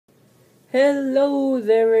Hello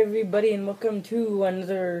there, everybody, and welcome to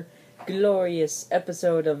another glorious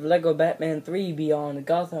episode of LEGO Batman 3 Beyond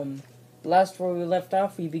Gotham. Last where we left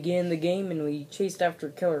off, we began the game and we chased after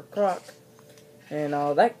Killer Croc and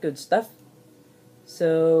all that good stuff.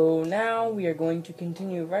 So now we are going to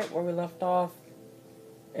continue right where we left off,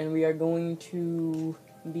 and we are going to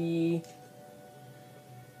be...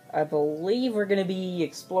 I believe we're going to be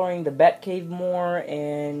exploring the Batcave more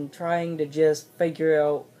and trying to just figure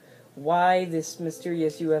out why this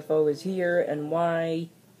mysterious UFO is here and why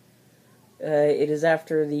it is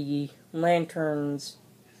after the lanterns,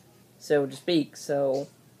 so to speak. So,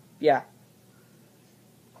 yeah.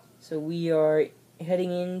 So we are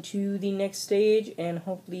heading into the next stage, and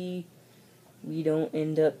hopefully we don't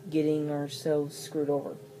end up getting ourselves screwed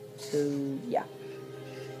over. So, yeah.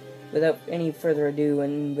 Without any further ado,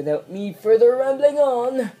 and without me further rambling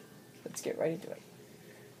on, let's get right into it.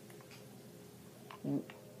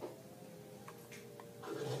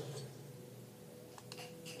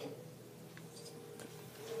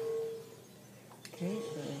 Okay.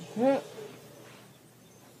 Right,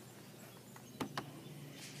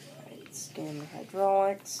 scan the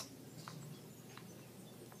hydraulics.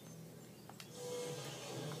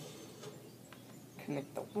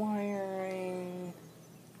 Connect the wiring.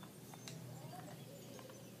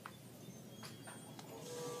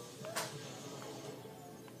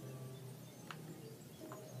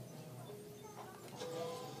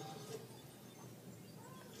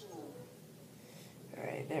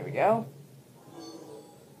 Alright, there we go.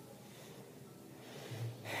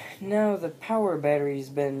 Now the power battery's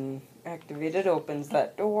been activated, opens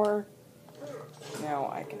that door.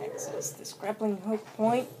 Now I can access this grappling hook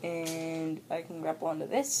point, and I can grapple onto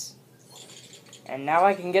this. And now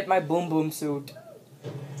I can get my Boom Boom suit.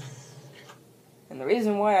 And the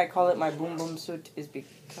reason why I call it my Boom Boom suit is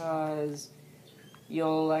because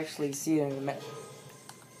you'll actually see it in a minute.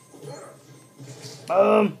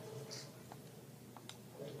 Boom!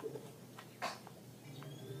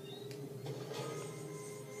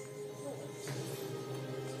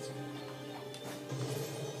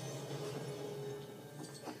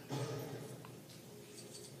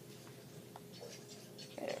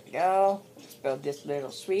 There we go. Let's build this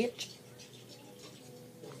little switch.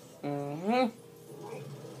 La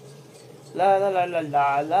la la la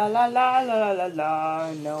la la la la la la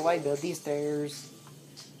la. No, I built these stairs.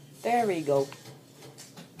 There we go.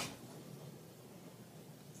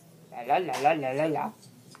 La la la la la la la.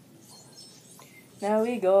 Now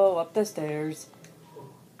we go up the stairs.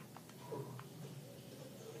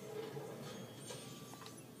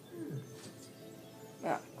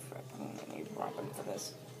 Ah, crap. I'm gonna need Robin for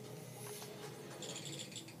this.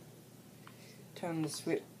 Time to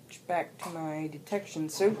switch back to my detection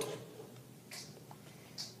suit.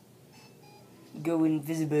 Go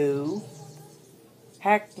invisible.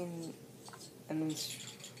 Hack in, and then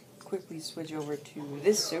quickly switch over to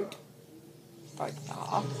this suit. Like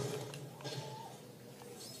that.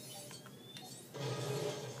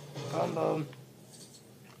 Boom boom.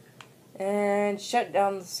 And shut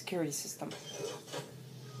down the security system.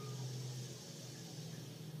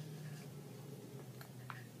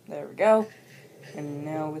 There we go. And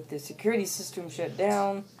now with the security system shut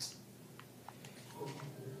down,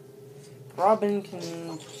 Robin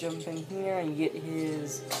can jump in here and get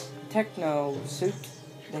his techno suit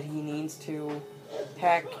that he needs to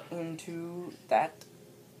hack into that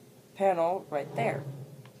panel right there.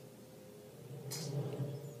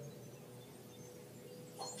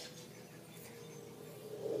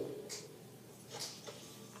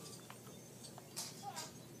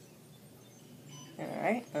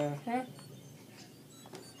 Alright,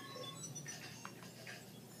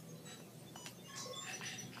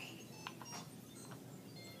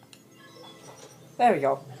 There we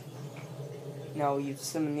go. Now we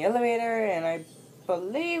use them in the elevator, and I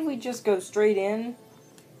believe we just go straight in,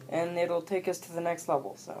 and it'll take us to the next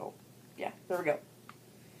level. So, yeah, there we go.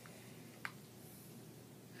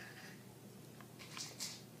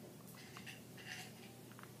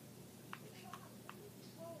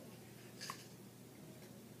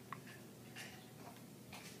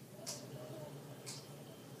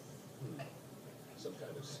 Some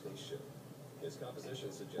kind of spaceship. Its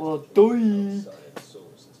composition suggests Well, solar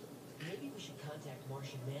system. Maybe we should contact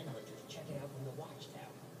Martian Manhunter to check it out from the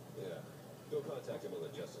watchtower. Yeah. Go contact him on the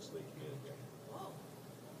Justice League communicator. Oh.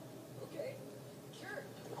 Okay. Sure.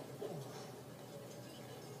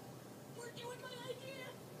 We're doing my idea.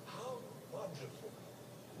 How wonderful.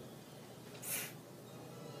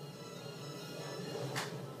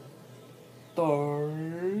 Thor.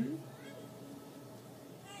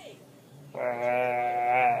 Hey.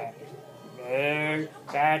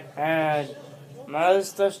 That Batman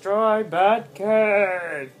must destroy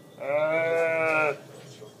Batcave.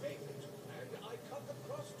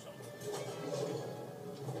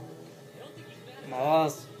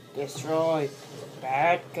 Must destroy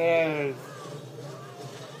Batcave.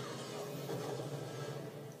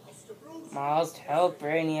 Must help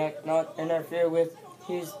Brainiac not interfere with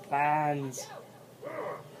his plans.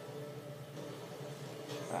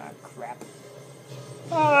 Ah, crap.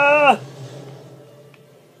 Ah!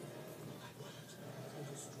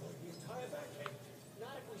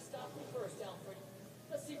 Not if we stop him first, Alfred.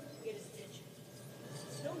 Let's see if we can get his attention.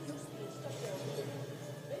 It's no use being stuck there with him.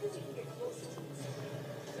 Maybe we can get closer to him.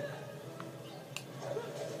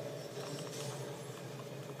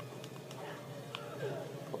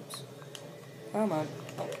 Oops. Come on.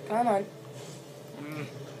 Oh, come on.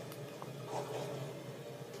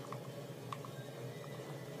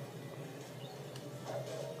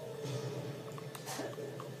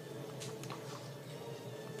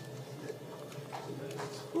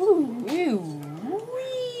 Woo,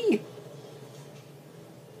 wee.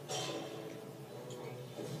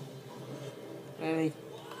 Really?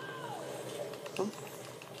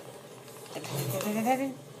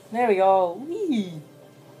 There we go. Wee.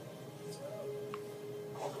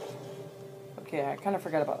 Okay, I kind of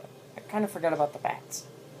forgot about it. I kind of forgot about the bats.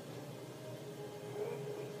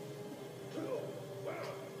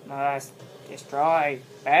 Must destroy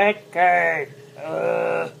Batcave.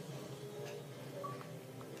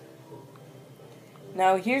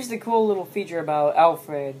 Now, here's the cool little feature about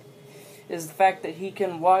Alfred, is the fact that he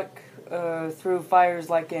can walk through fires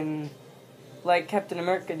like Captain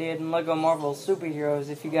America did in Lego Marvel Superheroes.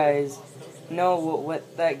 If you guys know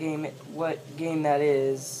what game that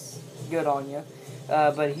is, good on you.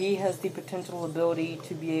 But he has the potential ability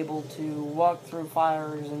to be able to walk through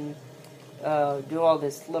fires and do all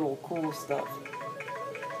this little cool stuff.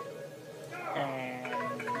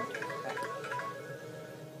 And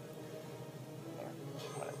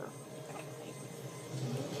whatever.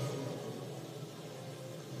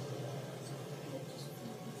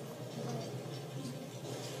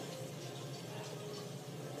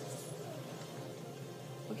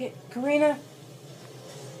 Okay, Karina,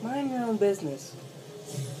 mind your own business.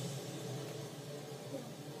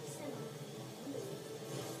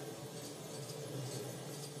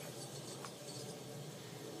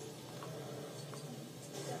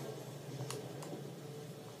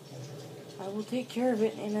 I will take care of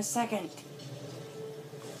it in a second.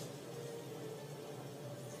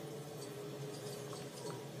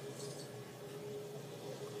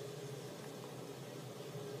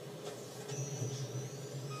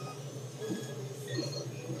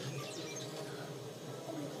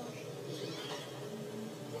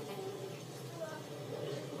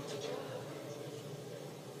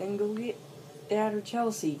 Then go get Dad or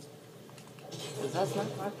Chelsea. Because that's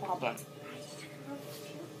not my problem.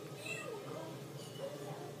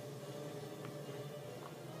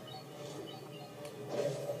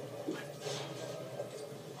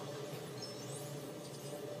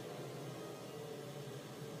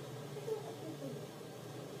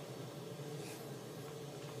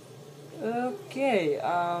 Okay,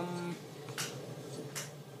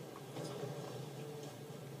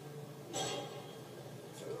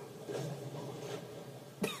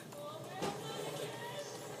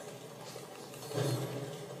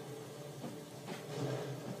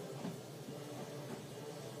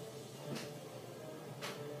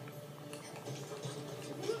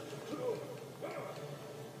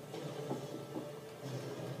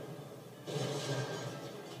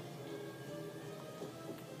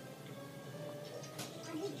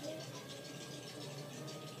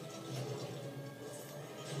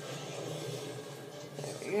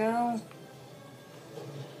 go.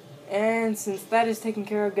 And since that is taken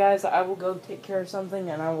care of, guys, I will go take care of something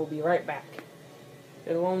and I will be right back.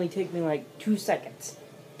 It'll only take me like 2 seconds.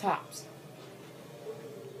 Tops.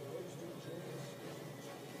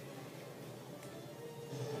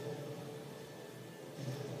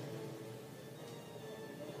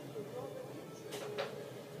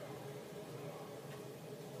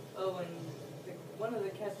 Oh, and one of the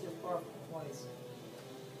cats just barked twice.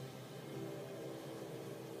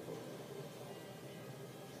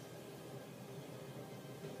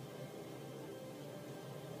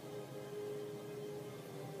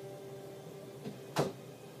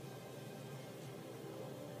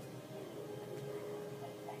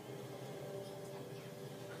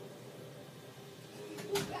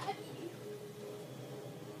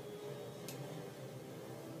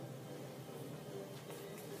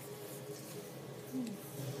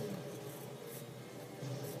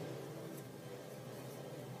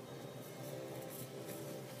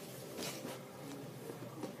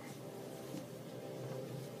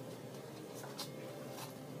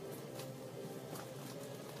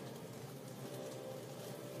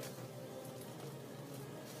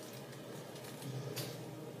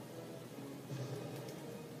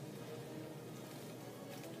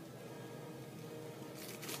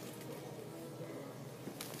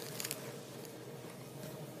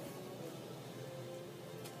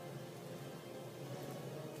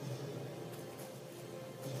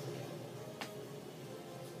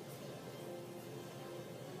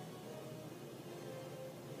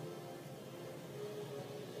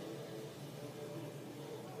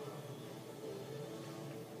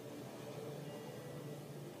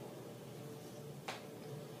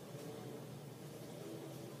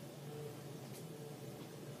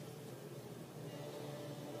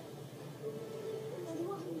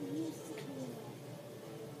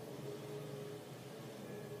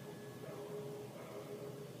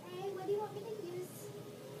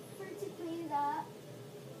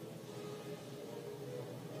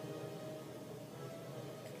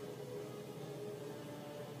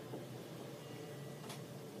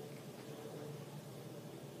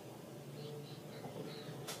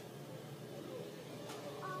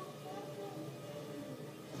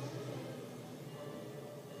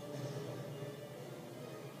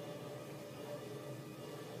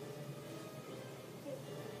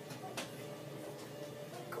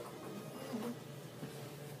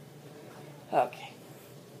 Okay.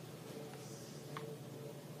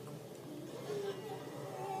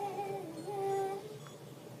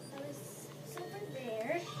 I was over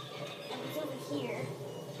there. I was over here.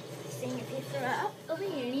 Saying your paper up over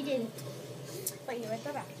here, and you didn't. But you went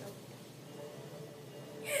back.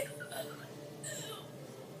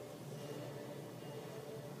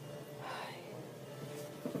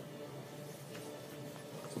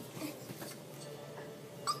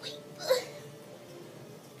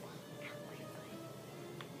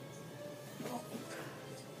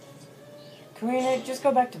 Karina, just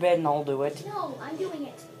go back to bed and I'll do it. No, I'm doing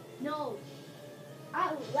it. No.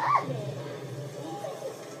 I love it.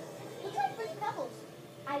 Look like pretty pebbles.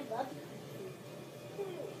 I love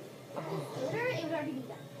glitter. It would already be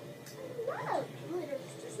done. I love glitter.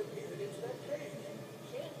 Disappeared into that cave.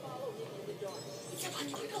 Can't follow him in the dark. It's a one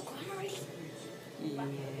go already.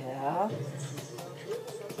 Yeah.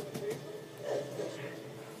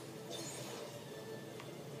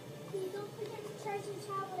 Please don't forget to charge your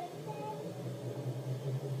tablet.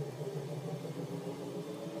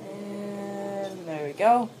 And there we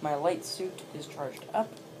go. My light suit is charged up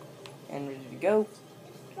and ready to go.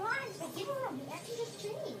 It's fine. I give her a reaction just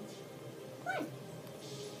change. Fine.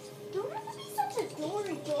 Don't have to be such a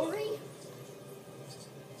Dory.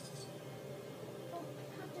 Don't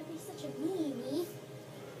have to be such a meanie.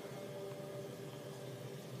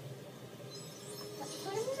 Let's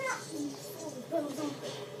put him out. Oh, boom.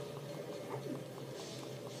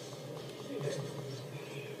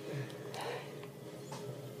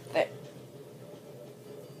 There.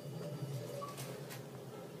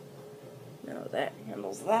 Now that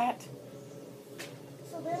handles that.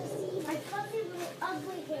 So they'll see my fuzzy little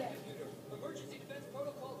ugly hair. Emergency defense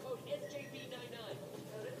protocol code SJB99.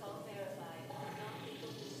 Protocol verified.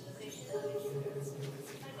 Non-lethal utilization of intruders.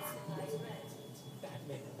 Identify threat.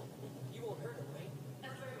 Batman. You won't hurt him, right?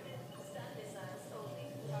 Affirmative. Stun missiles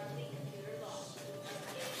only. Targeting computer locked.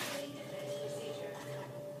 Initiating defense procedure.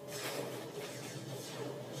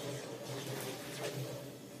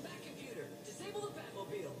 Back computer. Disable the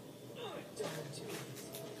Batmobile. Don't.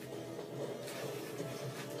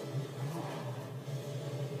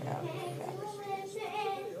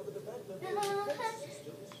 Over the Batmobile. I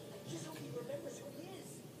just hope he remembers who he is.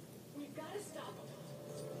 We've got to stop him.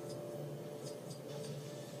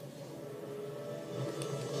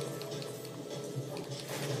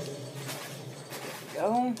 Go.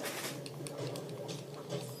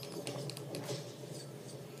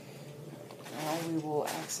 Now we will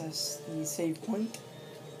access the save point.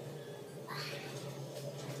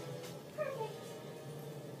 Perfect.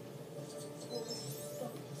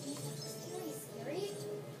 Really scary.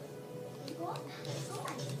 Go on.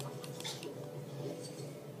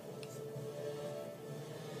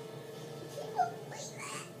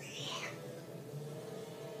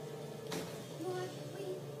 What we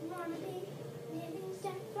wanna be, living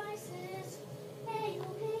sacrifices. Hey oh,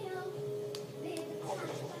 living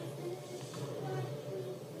sacrifices. What we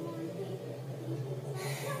wanna be, living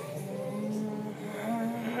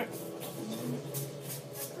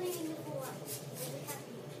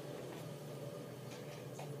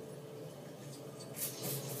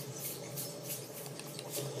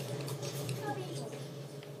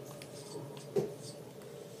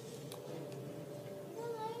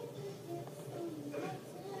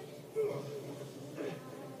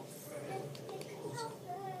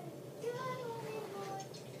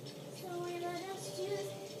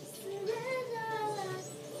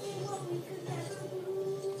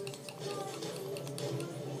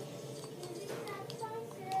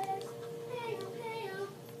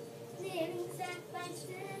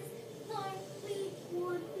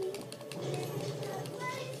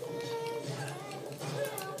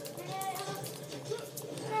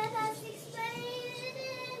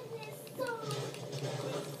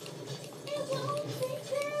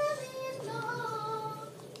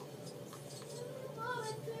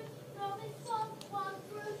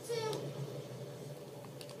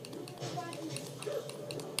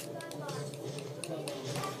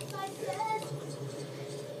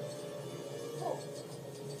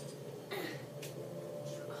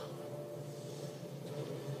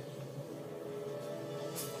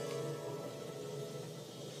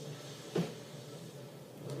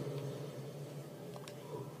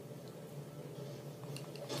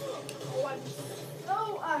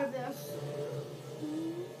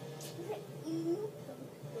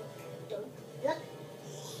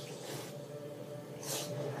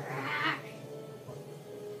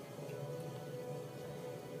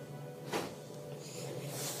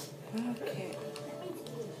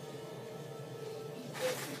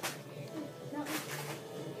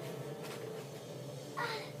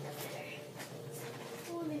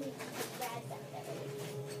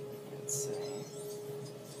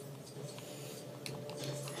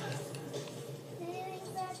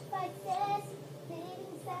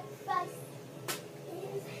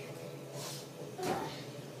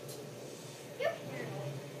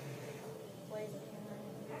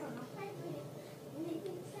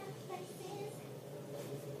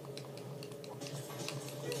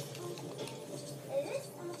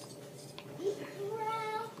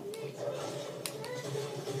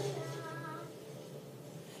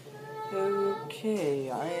Okay,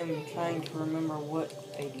 I am trying to remember what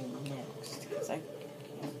I do next, because I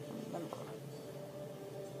can't remember.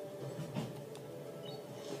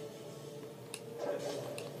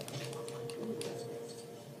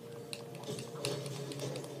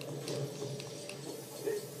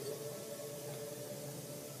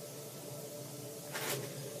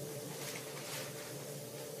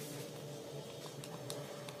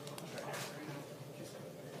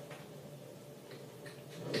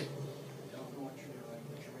 Don't know what you're doing,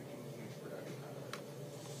 but you're making a huge production out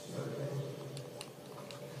of it.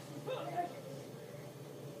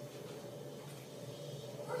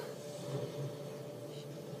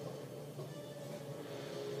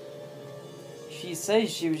 She says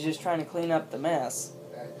she was just trying to clean up the mess.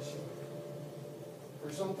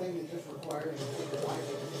 For something that just requires you to put the light in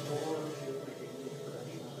the door, she was making a huge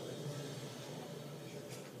production out of it.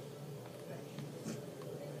 Thank you.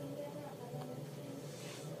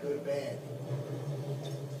 Good, bad.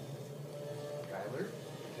 Kyler,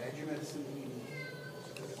 you've had your medicine that you need.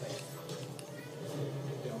 Good, bad.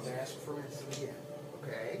 Don't ask for medicine again,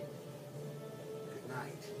 okay? Good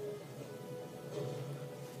night.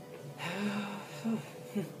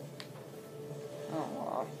 Oh,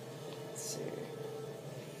 well. Let's see.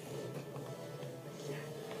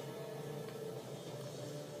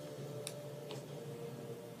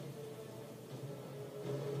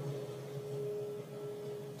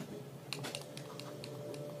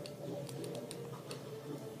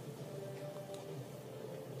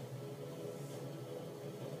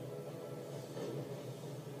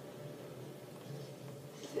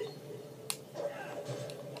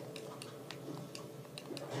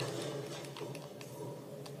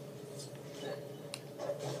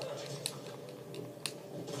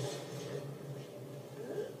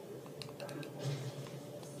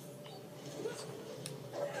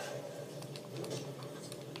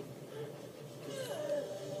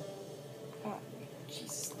 Oh,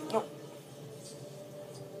 jeez. No.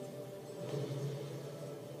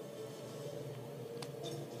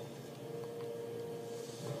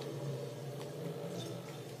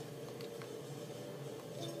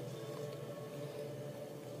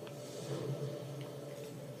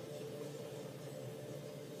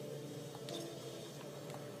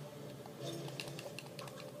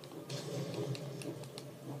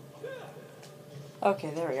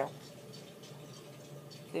 Okay, there we go.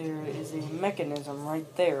 There is a mechanism right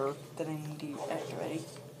there that I need to activate.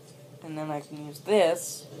 And then I can use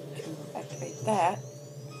this to activate that.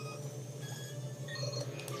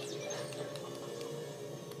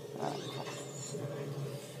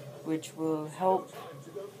 Which will help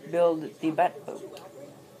build the Batboat.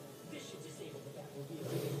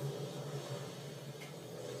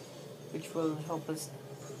 Which will help us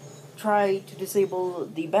try to disable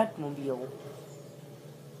the Batmobile.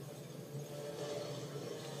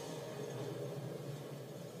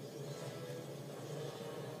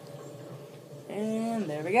 And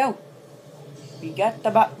there we go. We got the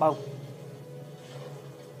Batboat.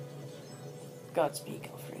 Godspeed,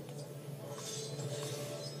 Alfred.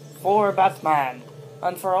 For Batman,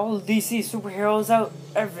 and for all DC superheroes out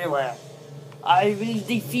everywhere, I will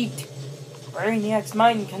defeat Brainiac's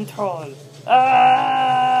mind control.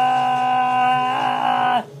 Ah!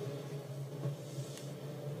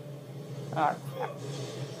 Ah, crap.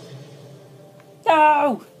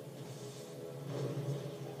 No!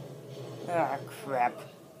 Ah, crap.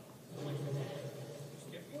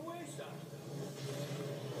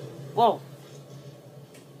 Whoa.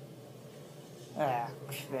 Ah,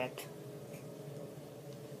 crap.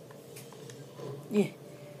 Yeah.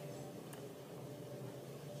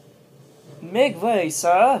 Make way,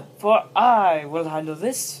 sir, for I will handle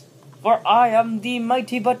this. For I am the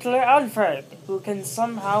mighty butler Alfred, who can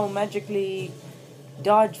somehow magically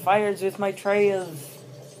dodge fires with my tray of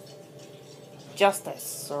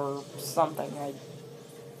justice or something.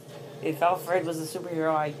 If Alfred was a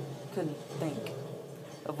superhero, I couldn't think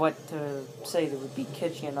of what to say that would be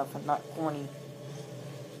kitschy enough and not corny.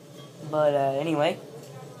 But anyway,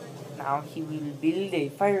 now he will build a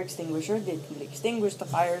fire extinguisher that will extinguish the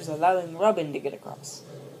fires, allowing Robin to get across.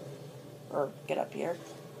 Or get up here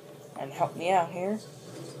and help me out here.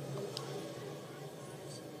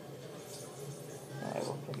 I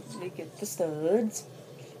will quickly get the studs,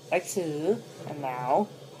 like so, and now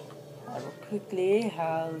I will quickly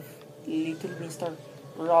have little Mr.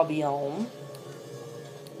 Robbie on.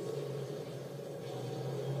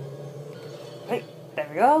 Hey, there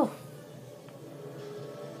we go.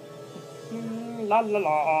 La la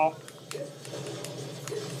la.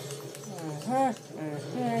 Uh-huh,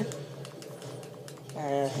 uh-huh.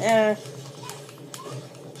 Uh-huh.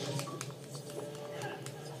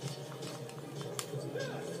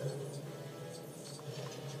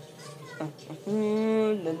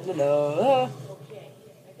 Okay,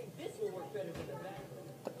 I think this will work better than the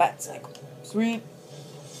back. The bat cycle. Sweet.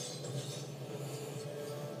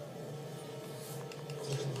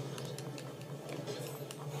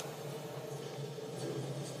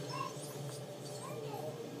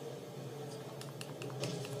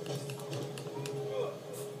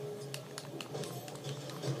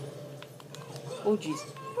 Oh jeez.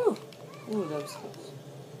 Ooh. Ooh, that was close.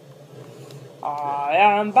 I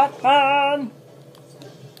am Batman!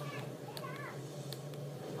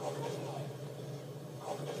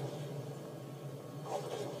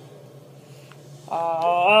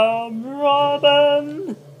 I'm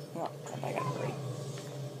Robin! Oh, crap, I gotta hurry.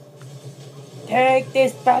 Take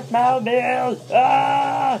this Batmobile!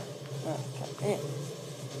 Ah! Oh, crap.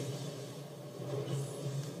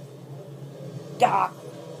 Ah!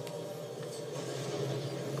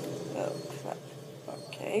 Oh, crap.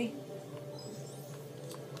 Okay.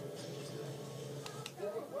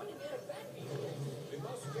 We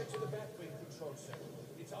must get to the Batwing control center.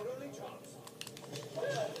 It's our only chance.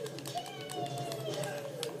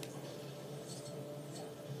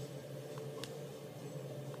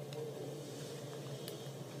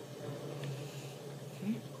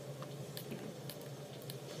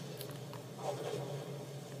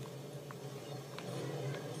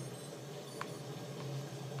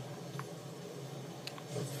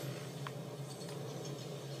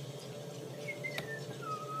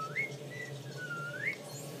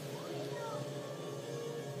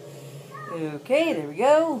 Okay, there we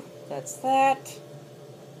go. That's that.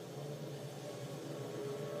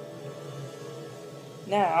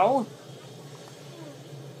 Now,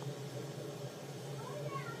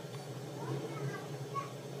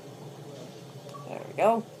 there we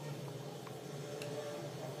go.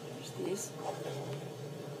 There's these.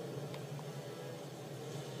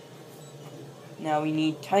 Now we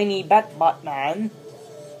need Tiny Batman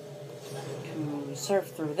to surf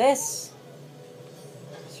through this.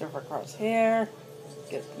 Surf across here.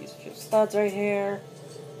 Get these few studs right here.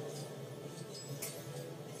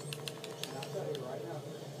 And I'll tell you right now,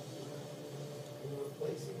 we're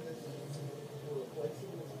replacing this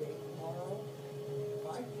gate tomorrow. If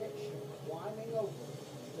I catch you climbing over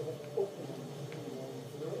to the opening and going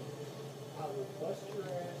through it, I will bust your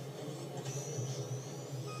ass and you will see.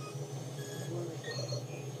 You understand?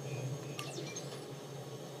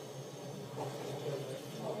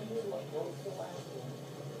 Probably what broke the last one.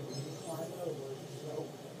 When you climb over, it's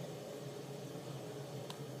over.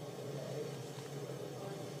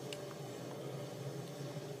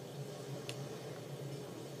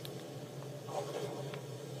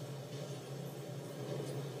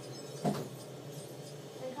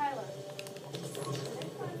 And Kylo.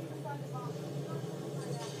 Next time you decide to bomb,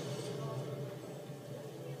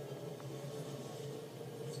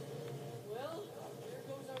 Well, there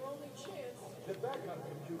goes our only chance. The backup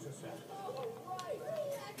computer set. Oh, right!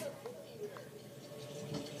 Backup computer!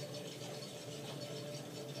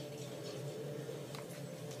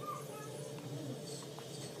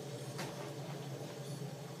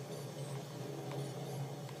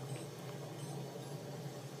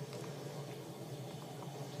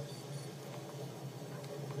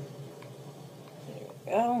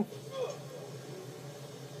 Go.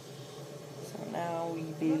 So now we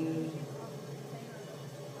build.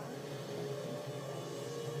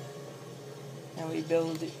 Now we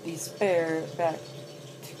build the spare back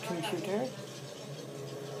to computer.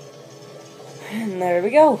 And there we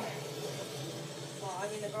go. well, I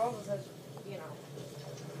mean, the girl says, you know,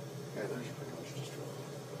 Yeah, there's pretty much just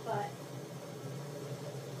but.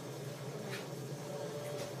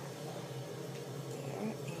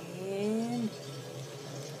 And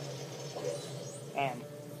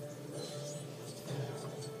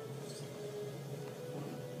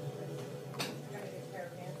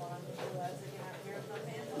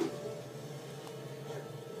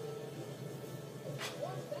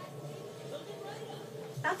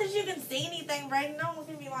Not that you can see anything, Brayden. Don't look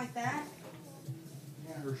at me like that.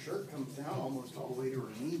 Yeah, her shirt comes down almost all the way to her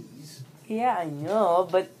knees. yeah, I know,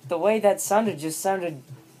 but the way that sounded just sounded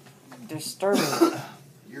disturbing.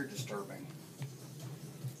 You're disturbing.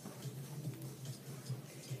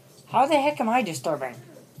 How the heck am I disturbing?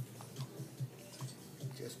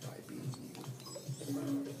 Just by being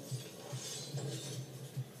you.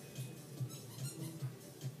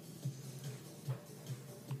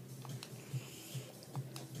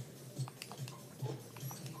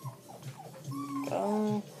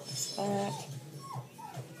 Go. What's that?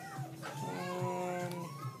 And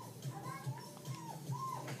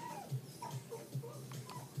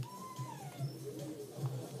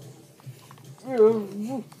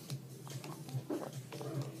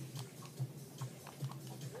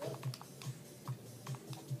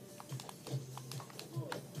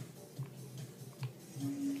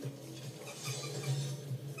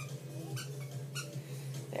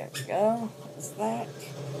we go. What's that?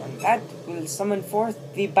 And that will summon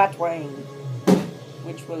forth the Batwing,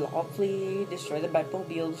 which will hopefully destroy the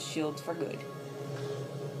Batmobile's shields for good.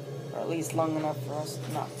 Or at least long enough for us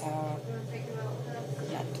not to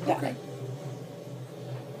die. Okay.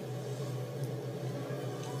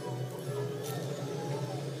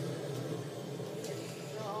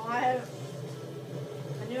 Oh, I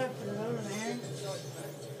knew I put it over there.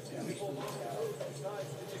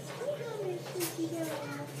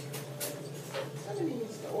 Somebody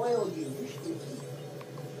needs to oil you. You're squeaky.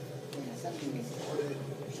 Yeah, somebody needs to oil you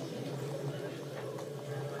or something.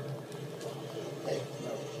 Hey,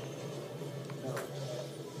 no. No.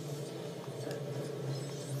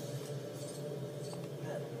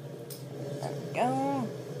 There we go.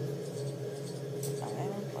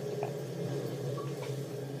 And put it back.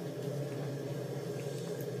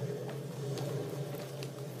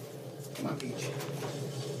 Come on, Peach.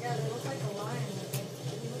 Yeah, they look like a lion.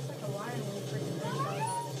 He looks like a lion when he freaking drinks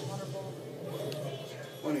out of the water bowl.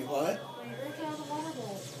 When he what? When he drinks out of the water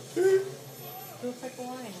bowl. He looks like a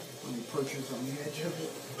lion. When he perches on the edge of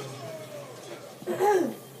it.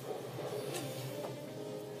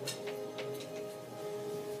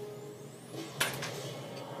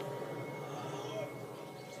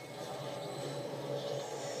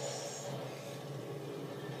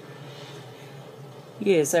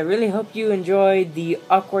 Yes, I really hope you enjoyed the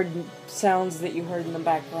awkward sounds that you heard in the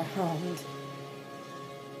background.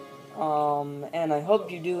 And I hope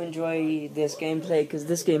you do enjoy this gameplay, because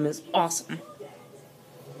this game is awesome.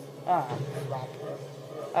 Ah, crap.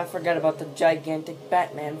 I forgot about the gigantic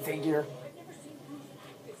Batman figure.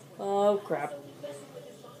 Oh, crap.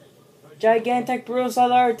 Gigantic Bruce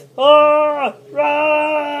alert! Oh,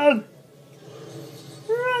 run!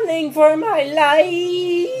 Running for my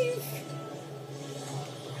life!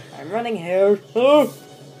 I'm running here. Oh.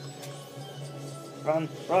 Run,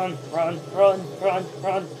 run, run, run, run,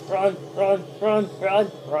 run, run, run, run, run,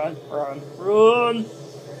 run, run, run,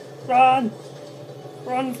 run,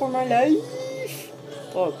 run for my life.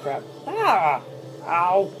 Oh crap. Ah!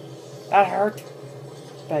 Ow! That hurt.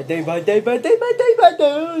 Bad day, bad day, bad day, bad day, bad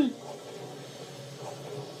day!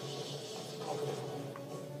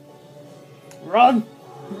 Run!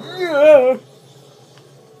 Yeah!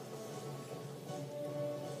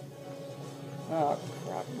 Oh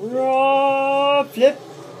crap. Flip!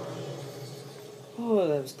 Oh,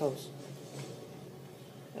 that was close.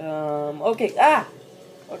 Okay,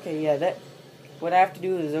 okay, yeah, that, what I have to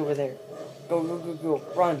do is over there. Go, go, go, go.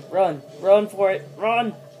 Run, run, run for it,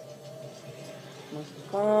 run!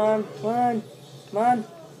 Come on, come on, come on.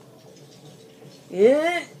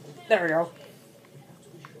 Yeah, there we go.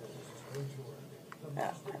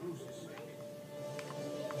 Ah, crap.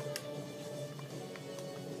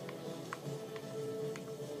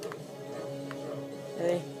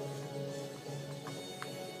 Hey.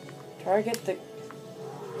 Target the...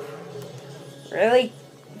 Really?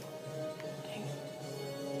 Dang it.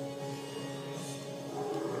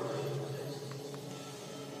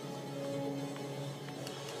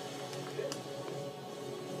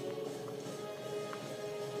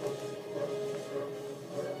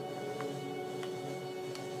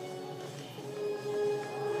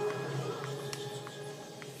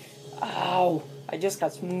 Ow! I just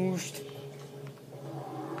got smooshed.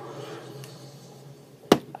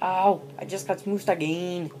 Ow! I just got smooshed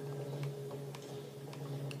again.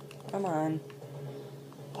 Come on.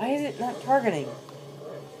 Why is it not targeting?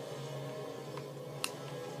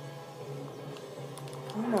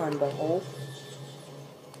 Come on, butthole.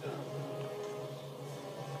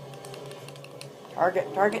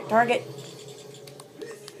 Target, target, target!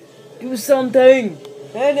 Do something!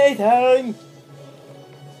 Anything!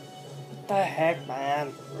 What the heck,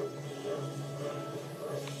 man?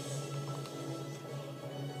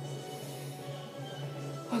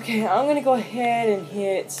 Okay, I'm gonna go ahead and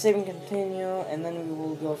hit save and continue, and then we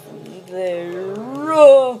will go from there.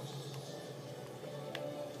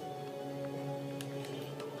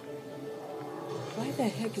 Why the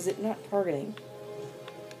heck is it not targeting?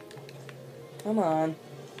 Come on.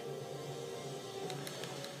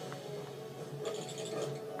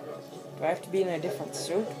 Do I have to be in a different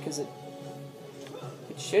suit? Because it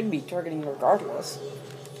should be targeting regardless.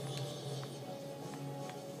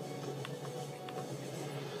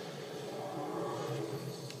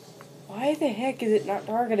 Why the heck is it not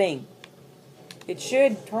targeting? It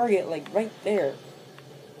should target, like, right there.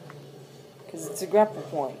 Because it's a grapple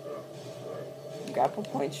point. Grapple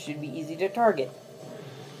points should be easy to target.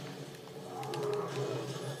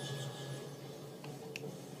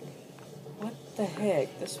 What the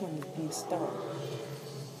heck? This one's being stuck.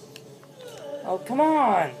 Oh, come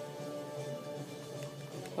on!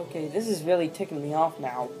 Okay, this is really ticking me off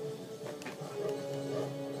now.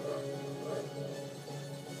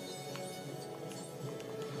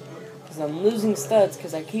 Because I'm losing studs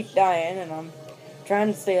because I keep dying and I'm trying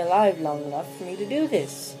to stay alive long enough for me to do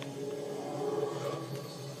this.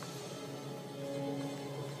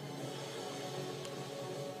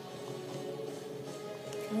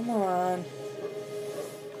 Come on.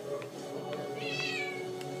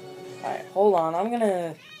 Alright, hold on. I'm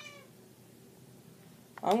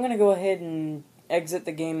gonna go ahead and exit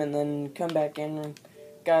the game and then come back in,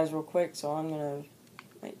 guys, real quick. So I'm gonna...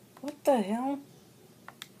 Wait, what the hell?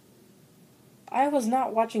 I was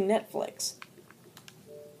not watching Netflix.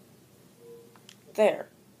 There.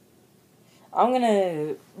 I'm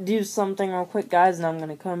gonna do something real quick, guys, and I'm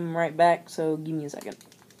gonna come right back, so give me a second.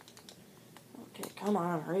 Okay, come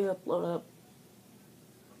on, hurry up, load up.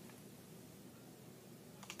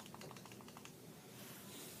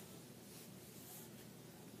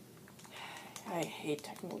 I hate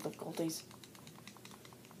technical difficulties.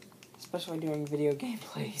 Especially during video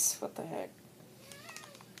gameplays. What the heck?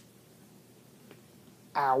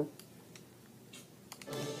 Ow.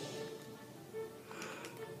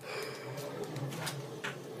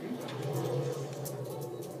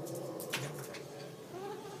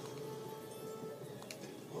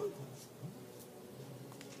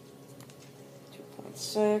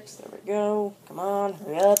 Six, there we go. Come on,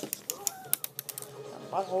 hurry up.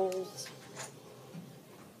 Buttholes.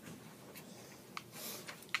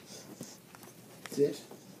 Sit.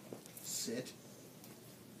 Sit.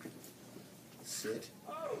 Sit.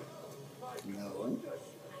 No.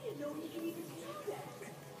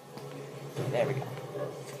 There we go.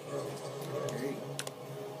 There you go.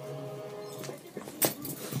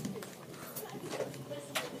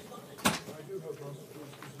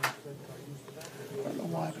 I don't know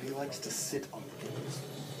why, but he likes to sit on the kittens.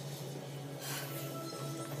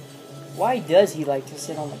 Why does he like to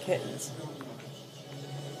sit on the kittens?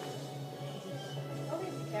 I'll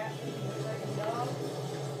leave the cat for a second, dog.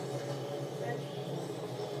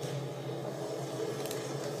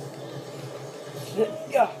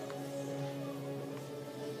 Yeah.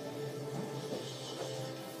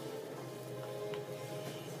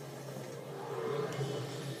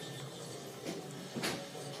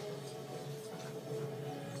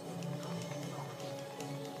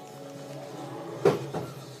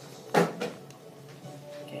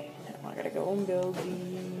 Okay, now I gotta go and build the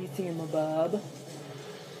thingamabob.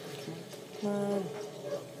 Come on.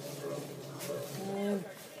 Come on.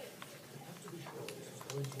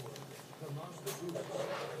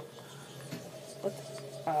 What the?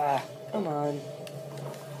 Come on.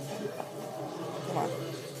 Come on.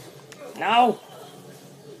 No!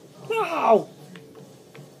 No!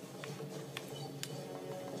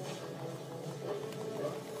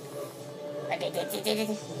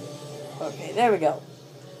 Okay, there we go.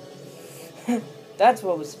 That's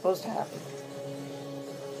what was supposed to happen.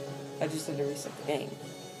 I just had to reset the game.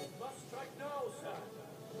 Must strike now, sir.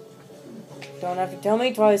 Don't have to tell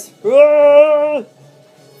me twice. Roar!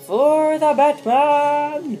 For the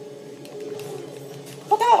Batman!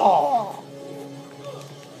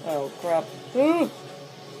 Oh, crap.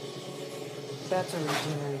 Bats are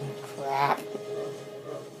regenerating. Crap.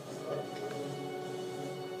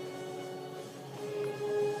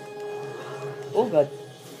 Oh, God.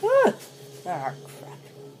 Ah, crap.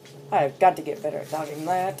 I've got to get better at dodging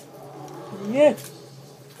that. Yeah.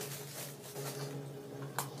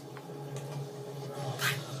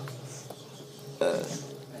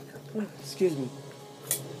 Excuse me.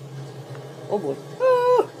 Oh, boy.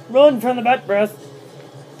 Ah, run from the bat breath.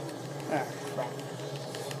 Ah, crap.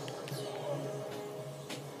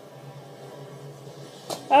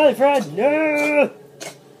 Alfred, no!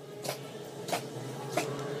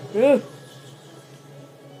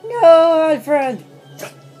 No, Alfred!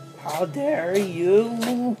 How dare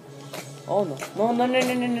you? Oh, no. No, no, no,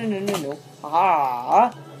 no, no, no, no, no, no.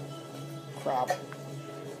 Ah! Crap.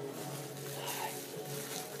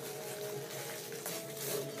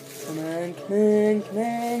 Come on, come on, come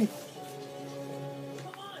on.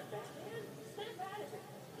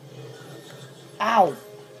 Ow!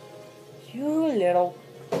 You little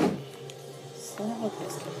son of a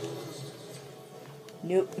biscuit.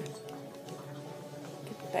 Nope.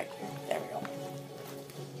 Get back here. There we go.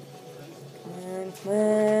 Come on, come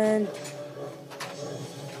on.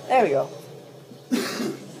 There we go.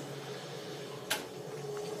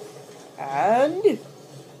 And...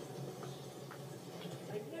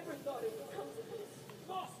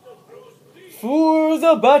 for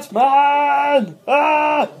the Batman!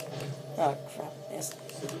 Ah! Oh, crap. Yes.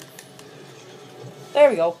 There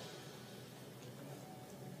we go.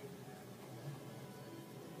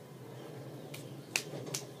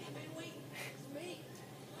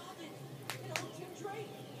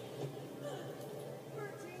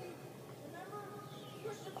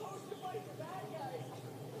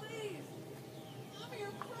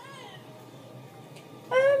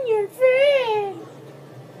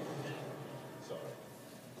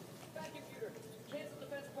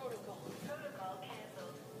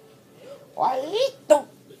 Juanito.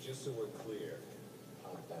 But just so we're clear,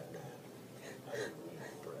 I'm Batman. I don't need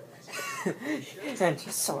friends. And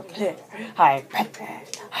just so clear, I'm Batman.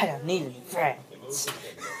 I don't need any friends.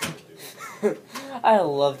 I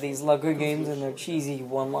love these Lego games and their cheesy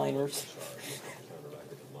one-liners.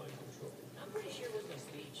 Counteracted mind control. I'm pretty sure it was no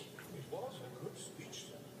speech. It was a good speech,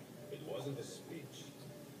 sir. It wasn't a speech.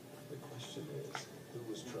 The question is, who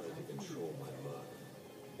was trying to control my mind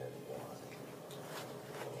and why?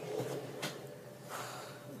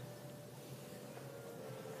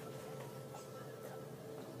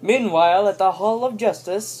 Meanwhile, at the Hall of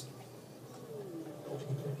Justice,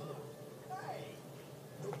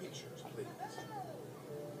 No pictures, please.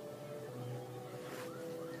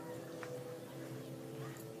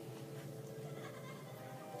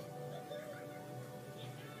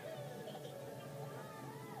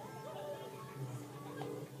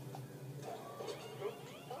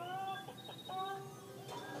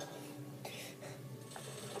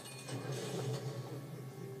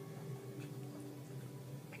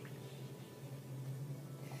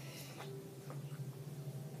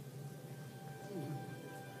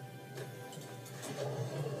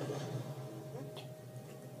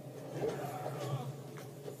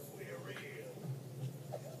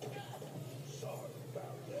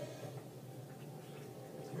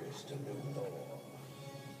 Mr. New Law.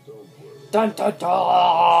 Don't worry. dun dun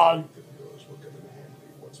dun! Of yours will come in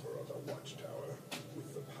handy once we're on the Watchtower.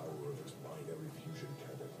 With the power of its binary fusion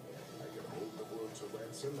cannon, I can hold the world to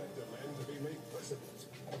ransom and demand to be made president.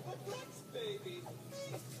 Baby,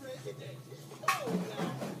 he's president. Oh,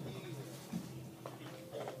 not you.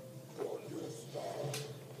 Your new star.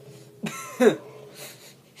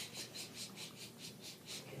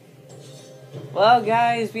 Well,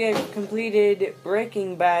 guys, we have completed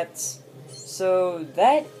Breaking Bats, so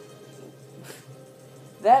that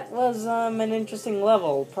was an interesting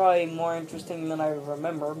level. Probably more interesting than I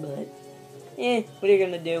remember, but what are you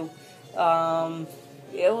gonna do?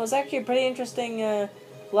 It was actually a pretty interesting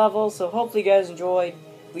level, so hopefully you guys enjoyed.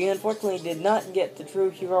 We unfortunately did not get the true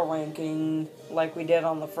hero ranking like we did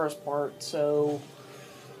on the first part, so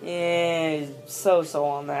so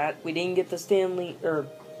on that. We didn't get the Stanley or.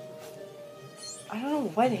 I don't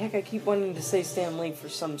know why the heck I keep wanting to say Stan Lee for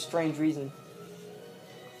some strange reason.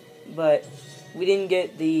 But we didn't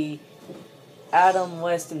get the Adam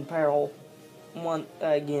West in Peril one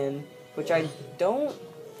again, which I don't.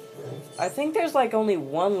 I think there's like only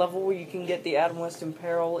one level where you can get the Adam West in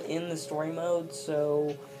Peril in the story mode.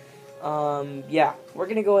 So, yeah, we're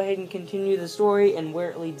gonna go ahead and continue the story and where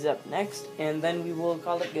it leads up next, and then we will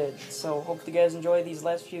call it good. So, hope you guys enjoy these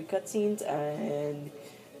last few cutscenes, and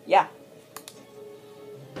yeah.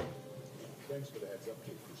 Thanks for the heads up,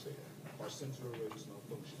 Kid Crusader. Our sensor array is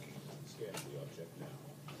malfunctioning. Scan the object now.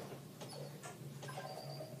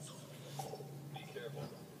 Be careful.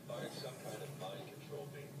 Find some kind of mind control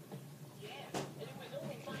beam. Yeah, and it was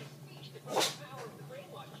only my speech that brought the power of the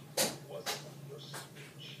brainwash. Wasn't your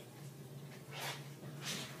speech.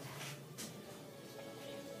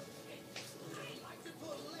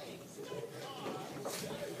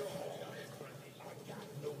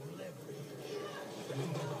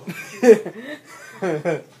 She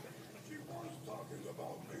was talking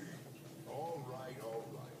about me. All right, all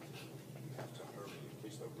right. We have to hurry in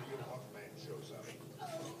case the real Hawkman shows up. Oh,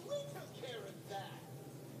 we took care of that.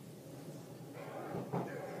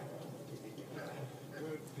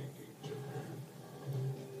 Good thinking, Joker.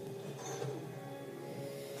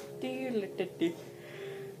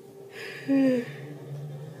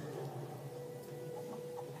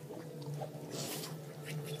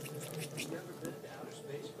 Never been to outer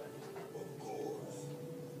space, but Of course.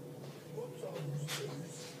 What's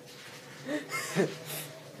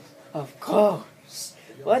outer space? Of course.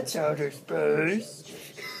 What's outer space?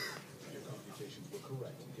 Your computations were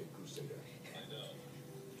correct, Kid Crusader. I know.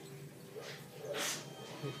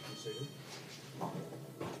 Kid Crusader?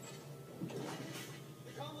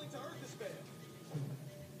 the comlink to Earth is failed.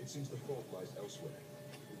 It seems the fault lies elsewhere.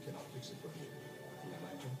 We cannot fix it from here. Green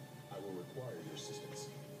Lantern, I will require your assistance.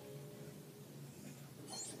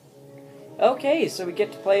 Okay, so we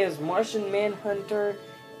get to play as Martian Manhunter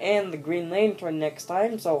and the Green Lantern next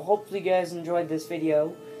time, so hopefully you guys enjoyed this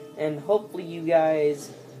video, and hopefully you guys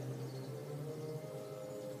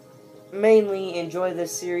mainly enjoy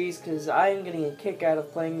this series, because I'm getting a kick out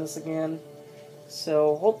of playing this again.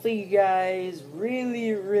 So hopefully you guys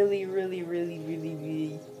really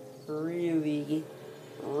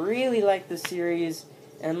like this series,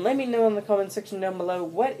 and let me know in the comment section down below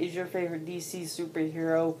what is your favorite DC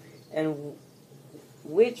superhero, and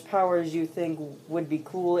which powers you think would be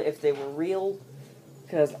cool if they were real.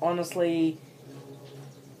 Because honestly,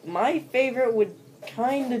 my favorite would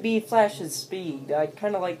kind of be Flash's speed. I'd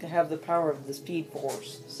kind of like to have the power of the Speed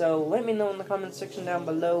Force. So let me know in the comment section down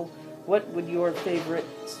below what would your favorite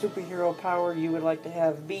superhero power you would like to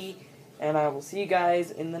have be. And I will see you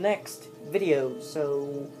guys in the next video.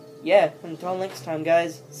 So, yeah, until next time,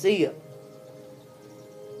 guys, see ya.